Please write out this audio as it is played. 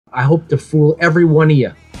I hope to fool every one of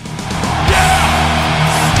you.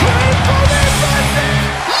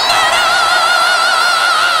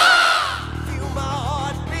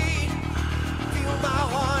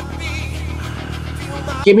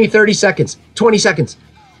 Give me 30 seconds, 20 seconds.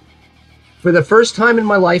 For the first time in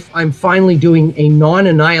my life, I'm finally doing a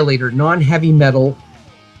non-Annihilator, non-heavy metal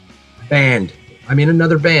band. I'm in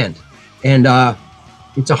another band, and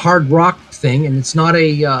it's a hard rock thing, and it's not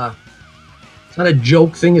a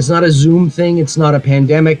joke thing. It's not a Zoom thing. It's not a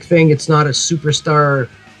pandemic thing. It's not a superstar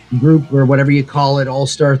group or whatever you call it,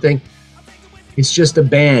 all-star thing. It's just a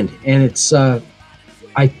band, and it's I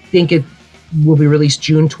think it will be released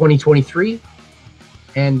June 2023.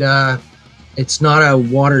 And it's not a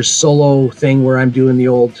Waters solo thing where I'm doing the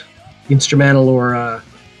old instrumental or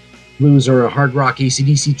blues or a hard rock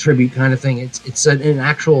AC/DC tribute kind of thing. It's an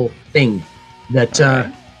actual thing that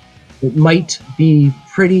it might be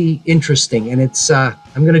pretty interesting. And it's I'm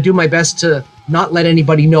going to do my best to not let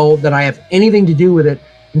anybody know that I have anything to do with it,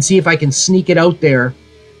 and see if I can sneak it out there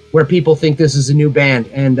where people think this is a new band.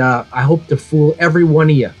 And I hope to fool every one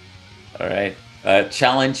of you. All right.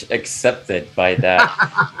 Challenge accepted by that.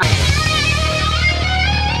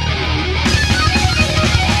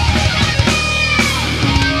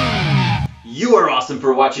 You are awesome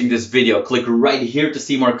for watching this video. Click right here to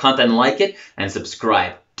see more content like it and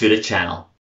subscribe to the channel.